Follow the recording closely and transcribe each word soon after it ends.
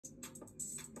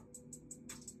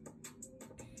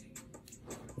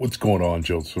What's going on,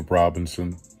 Joseph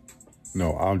Robinson?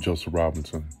 No, I'm Joseph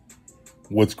Robinson.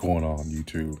 What's going on,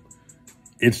 YouTube?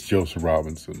 It's Joseph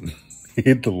Robinson.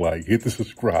 Hit the like, hit the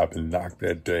subscribe, and knock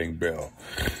that dang bell.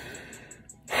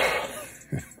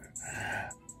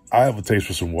 I have a taste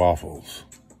for some waffles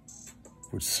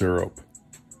with syrup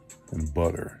and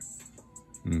butter.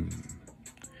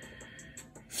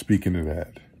 Speaking of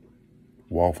that,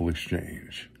 Waffle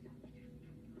Exchange.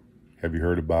 Have you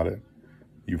heard about it?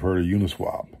 You've heard of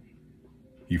Uniswap.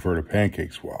 You've heard of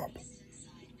Pancakeswap.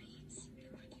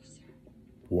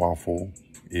 Waffle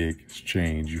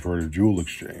Exchange. You've heard of Jewel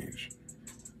Exchange.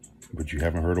 But you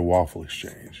haven't heard of Waffle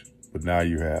Exchange. But now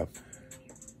you have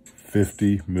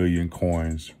 50 million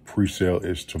coins. Pre-sale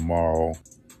is tomorrow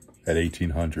at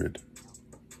 1800.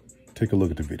 Take a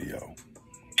look at the video.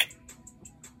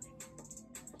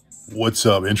 What's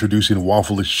up? Introducing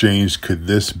Waffle Exchange. Could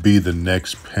this be the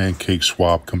next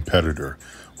Pancakeswap competitor?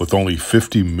 With only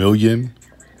 50 million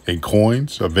in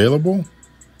coins available,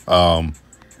 I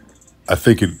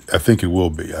think it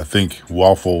will be. I think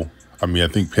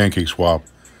Pancakeswap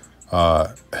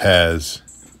has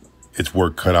its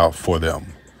work cut out for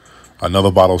them.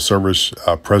 Another bottle service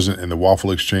present in the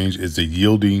Waffle Exchange is a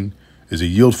yield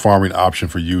farming option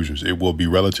for users. It will be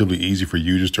relatively easy for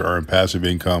users to earn passive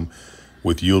income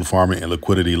with yield farming and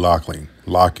liquidity locking.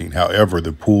 However,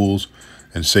 the pools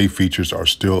and safe features are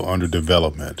still under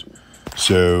development.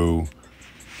 So,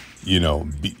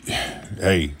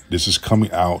 hey, this is coming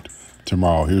out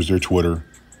tomorrow. Here's their Twitter.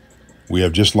 We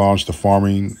have just launched the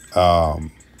farming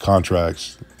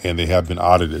contracts, and they have been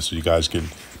audited. So you guys can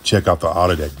check out the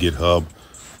audit at GitHub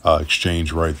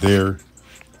Exchange right there.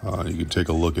 You can take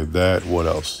a look at that. What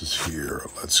else is here?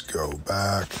 Let's go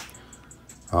back.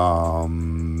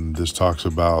 This talks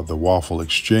about the Waffle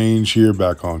Exchange here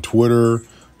back on Twitter.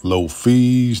 Low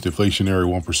fees, deflationary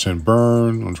 1%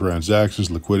 burn on transactions,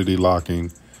 liquidity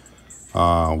locking,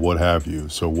 what have you.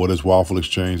 So what is Waffle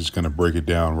Exchange? It's going to break it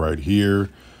down right here.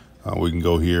 We can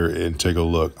go here and take a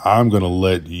look. I'm going to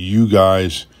let you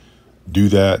guys do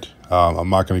that. I'm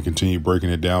not going to continue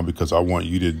breaking it down because I want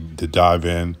you to dive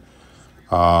in.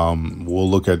 We'll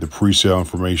look at the pre-sale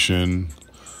information.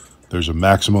 There's a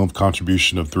maximum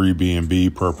contribution of 3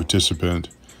 BNB per participant,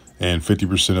 and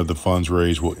 50% of the funds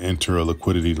raised will enter a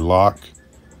liquidity lock.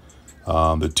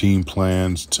 The team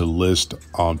plans to list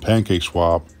on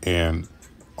Pancakeswap and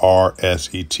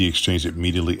RSET exchange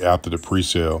immediately after the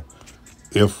pre-sale.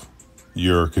 If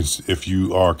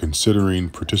you are considering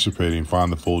participating,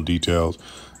 find the full details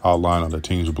outlined on the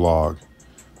team's blog.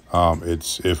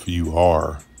 It's if you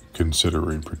are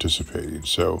considering participating.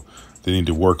 So they need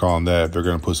to work on that. They're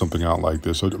going to put something out like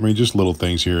this. So, just little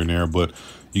things here and there. But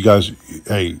you guys,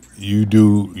 hey, you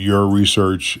do your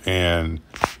research and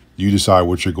you decide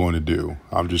what you're going to do.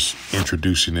 I'm just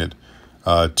introducing it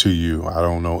to you. I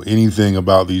don't know anything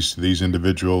about these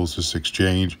individuals, this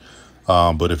exchange.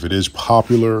 But if it is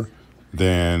popular,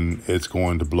 then it's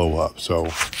going to blow up. So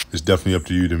it's definitely up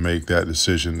to you to make that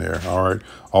decision there. All right.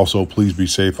 Also, please be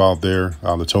safe out there.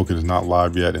 The token is not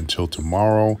live yet until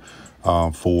tomorrow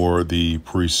for the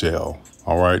pre-sale.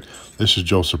 All right. This is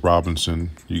Joseph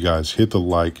Robinson. You guys hit the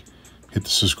like, hit the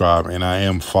subscribe, and I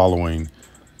am following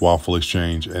Waffle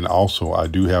Exchange. And also, I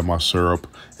do have my syrup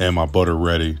and my butter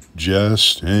ready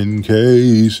just in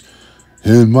case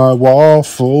in my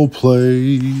waffle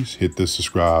place. Hit the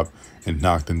subscribe and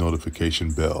knock the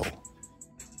notification bell.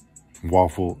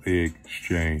 Waffle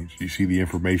Exchange. You see the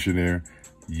information there?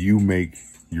 You make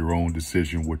your own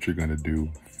decision what you're going to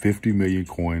do. 50 million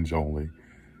coins only.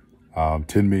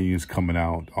 10 million is coming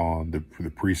out on the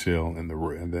pre-sale and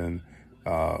then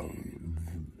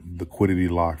liquidity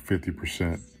lock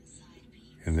 50%.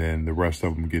 And then the rest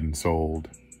of them getting sold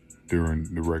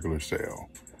during the regular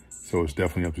sale. So it's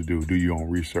definitely up to do your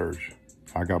own research.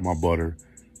 I got my butter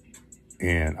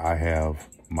and I have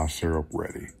my syrup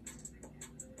ready.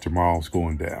 Tomorrow's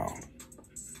going down.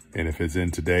 And if it's in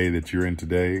today that you're in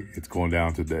today, it's going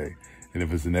down today. And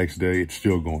if it's the next day, it's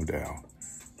still going down.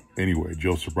 Anyway,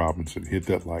 Joseph Robinson, hit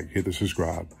that like, hit the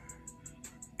subscribe,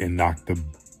 and knock the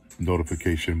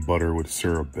notification butter with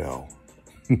syrup bell.